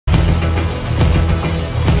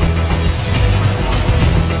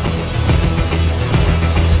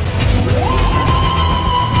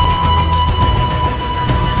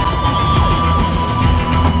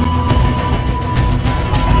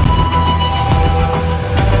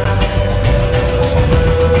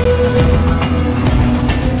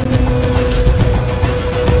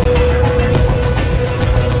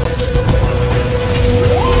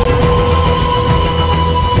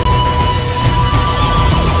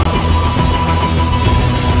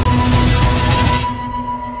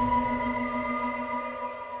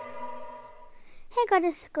guys,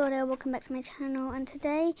 it's Gordo. Welcome back to my channel, and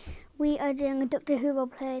today we are doing a Doctor Who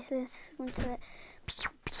roleplay. So let's go into it.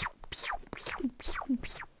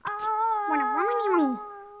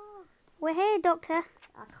 We're here, Doctor.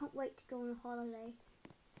 I can't wait to go on a holiday.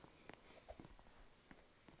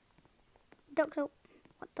 Doctor,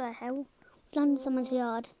 what the hell? It's landed in someone's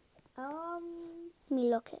yard. Let me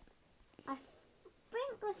lock it. I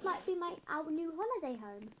think this might be our new holiday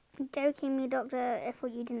home. Joking me, Doctor. I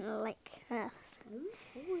thought you didn't like Earth. Oh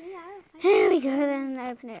yeah. Here we go then.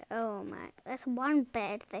 Open it. Oh my, that's one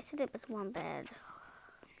bed. They said it was one bed.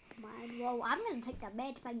 Mine. Well, I'm gonna take that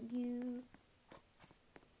bed. Thank you.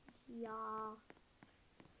 Yeah.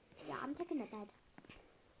 Yeah, I'm taking the bed.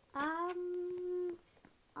 I'm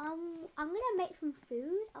gonna make some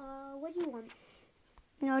food. What do you want?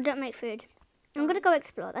 No, don't make food. I'm gonna go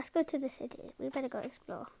explore. Let's go to the city. We better go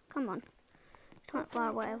explore. Come on. It's not far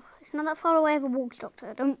away. It's not that far away of a walk,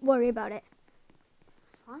 Doctor. Don't worry about it.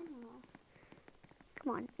 Fine. Come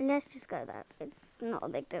on, let's just go there. It's not a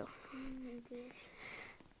big deal. Should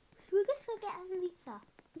we just go get some pizza?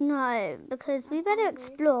 No, because we better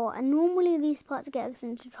explore, and normally these parts get us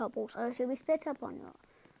into trouble. So should we split up or not?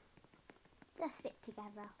 Just stick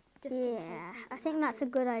together. Yeah, I think that's a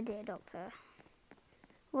good idea, Doctor.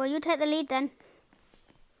 Well, you take the lead then.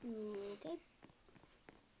 Okay.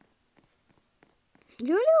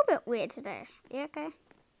 You're a little bit weird today. You okay?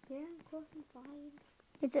 Yeah, of course I'm fine.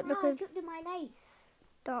 Is it because... I took my lace.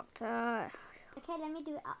 Doctor... Okay, let me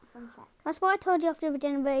do it up for a sec. That's why I told you after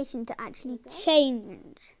regeneration to actually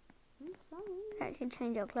change. I'm sorry. Actually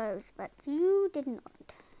change your clothes, but you did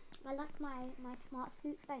not. I like my smart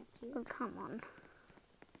suit, thank you. Oh, come on.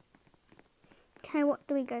 Okay, what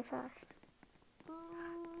do we go first? I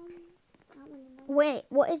don't really know. Wait,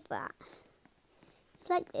 what is that? It's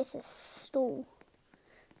like it's a stall.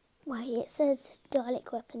 Wait, it says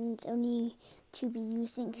Dalek weapons only to be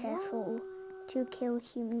used in careful to kill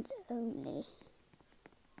humans only.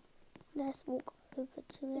 Let's walk over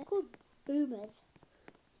to They're it. called boomers.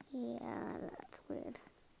 Yeah, that's weird.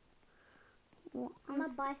 What? I'm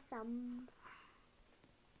gonna buy some.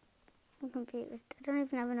 I'm confused. I don't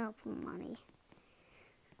even have enough money.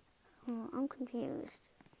 Oh, I'm confused.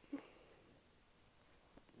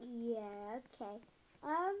 Yeah, okay.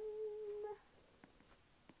 Are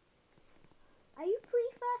you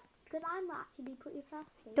pretty thirsty? Because I'm actually pretty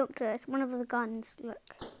thirsty. Doctor, it's one of the guns. Look.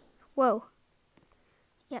 Whoa.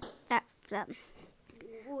 Yep, that. Wait.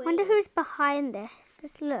 Wonder who's behind this.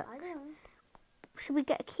 Just look. I don't know. Should we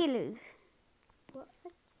get a kilo? What's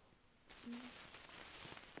it?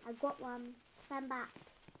 I got one. Stand back.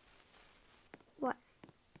 What?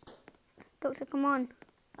 Doctor, come on.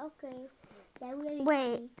 Okay. They're really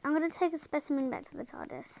Wait, funny. I'm going to take a specimen back to the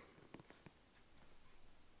TARDIS.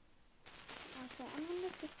 Okay, I'm gonna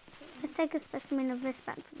just. Let's take a specimen of this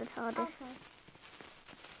back to the TARDIS. Okay.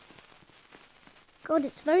 God,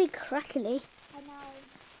 it's very crackly. I know.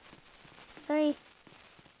 Very...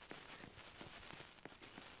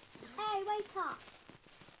 Hey, wake up!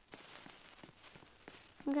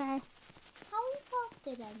 Okay. How are you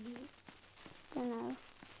faster than you? Don't know.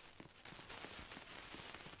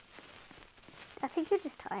 I think you're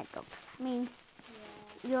just tired, Doctor. I mean,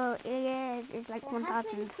 your ear is like It has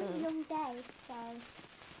been a 1,002. pretty long day, so.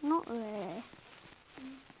 Not really. I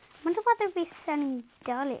wonder why they'd be sending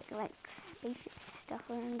Dalek, like, spaceship stuff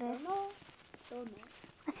around it. Don't know.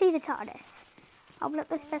 I see the TARDIS. I'll put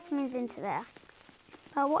the specimens into there.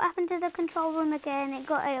 What happened to the control room again? It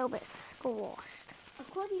got a little bit squashed.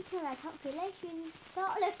 According to our calculations,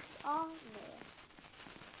 Daleks are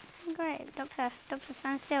near. Great. Doctor,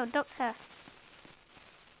 stand still. Doctor.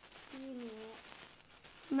 You mean it?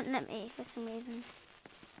 But let me, for some reason.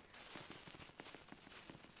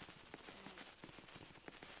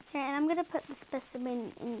 Okay, and I'm going to put the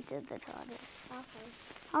specimen into the TARDIS. Okay.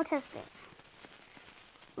 I'll test it.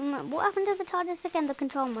 What happened to the TARDIS again? The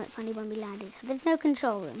control room went funny when we landed. There's no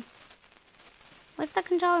control room. Where's the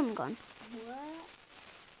control room gone? What?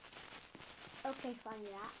 Okay, find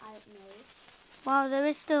that. I don't know. Well, there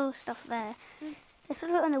is still stuff there. Let's put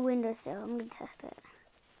it on the windowsill. I'm going to test it.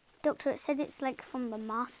 Doctor, it said it's like from the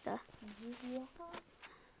master.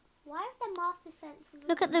 Why have the master sensors?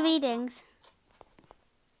 Look at the readings.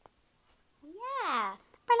 Yeah.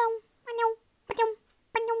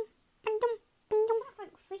 That's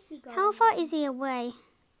like fishy going How far on. is he away?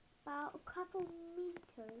 About a couple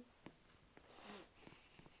meters.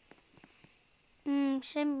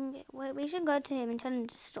 We should go to him and tell him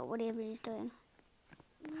to stop whatever he's doing.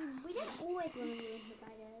 We don't always want to ruin his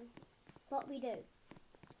ideas, but we do.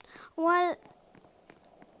 Well,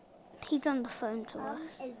 he's on the phone to us.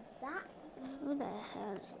 Is that Who the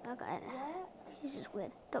hell is that guy? what? This is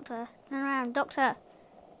weird. Doctor, turn around. Doctor.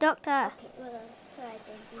 Doctor. Okay, well, sorry,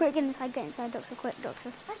 thank you. Quick, get inside, Doctor. Quick,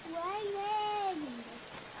 Doctor. What's raining?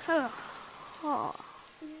 Oh. Oh.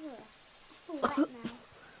 It's wet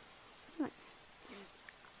now.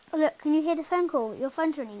 Oh, look, can you hear the phone call? Your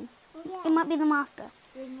phone's ringing. Oh, yeah. It might be the master.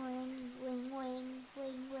 Ring, ring, ring, ring,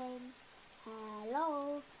 ring, ring.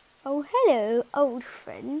 Hello. Oh, hello, old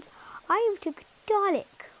friend. I have took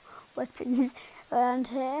Dalek weapons around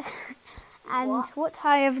here. And what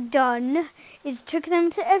I have done is took them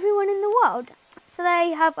to everyone in the world. So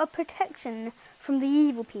they have a protection from the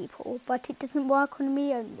evil people, but it doesn't work on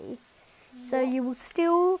me only. So you will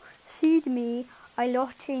still see me a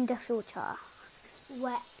lot in the future.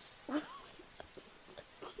 Wet.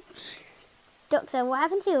 Doctor, what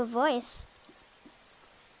happened to your voice?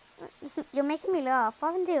 Listen, you're making me laugh. What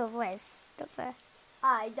happened to your voice, Doctor?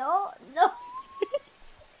 I don't know.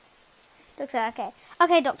 Doctor, okay.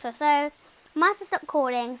 Okay, Doctor, so Master stopped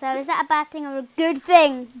calling, so is that a bad thing or a good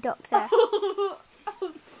thing, Doctor?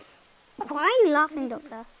 Why are you laughing,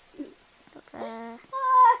 Doctor? Doctor.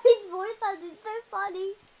 His voice sounded so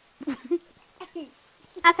funny.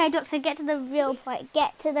 Okay, Doctor, get to the real point.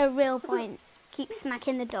 Get to the real point. Keep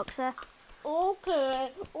smacking the Doctor. Okay.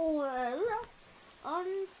 Well,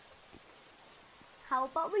 how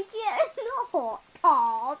about we get in a hot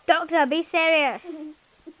pot? Doctor, be serious.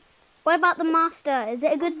 What about the Master? Is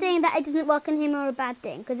it a good thing that it doesn't work on him or a bad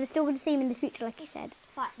thing? Because we're still going to see him in the future, like you said.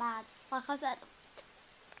 Quite bad. Like I said.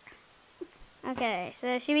 Okay,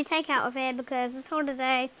 so should we take out of here because this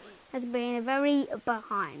holiday has been very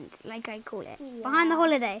behind, like I call it. Yeah. Behind the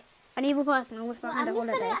holiday. An evil person always Well, behind I'm the just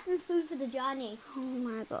going holiday. to get some food for the journey. Oh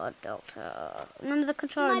my god, Doctor. None of the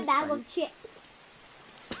controls. My bag of chips.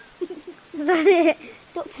 Is that it?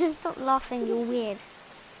 Doctor, stop laughing, you're weird.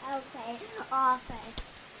 Okay. Okay.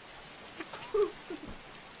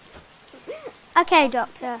 Okay,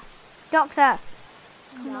 Doctor. Doctor.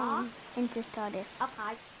 Come Yeah. on. Into TARDIS.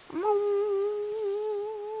 Okay.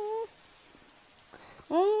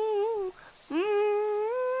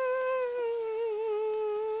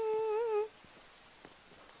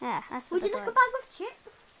 Yeah, that's what Would you the like a boy- bag of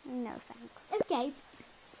chips? No, thanks. Okay.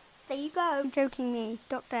 There you go. You're joking me.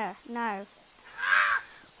 Doctor, no.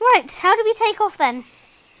 Right, how do we take off then?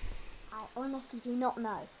 I honestly do not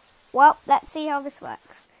know. Well, let's see how this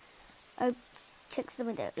works. Oh, checks the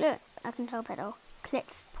window. Look, I can control pedal.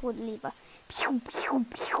 Clicks, pull the lever. Pew, pew,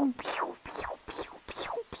 pew, pew, pew, pew, pew,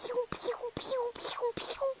 pew, pew, pew, pew,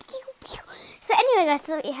 pew, pew, pew. So anyway guys, that's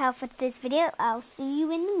what you have for this video. I'll see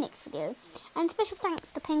you in the next video. And special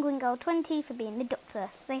thanks to Penguin Girl 20 for being the Doctor.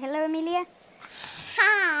 Say hello, Amelia.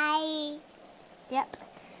 Hi. Yep.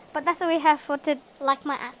 But that's all we have for Like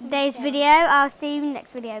my today's video. I'll see you in the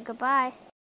next video. Goodbye.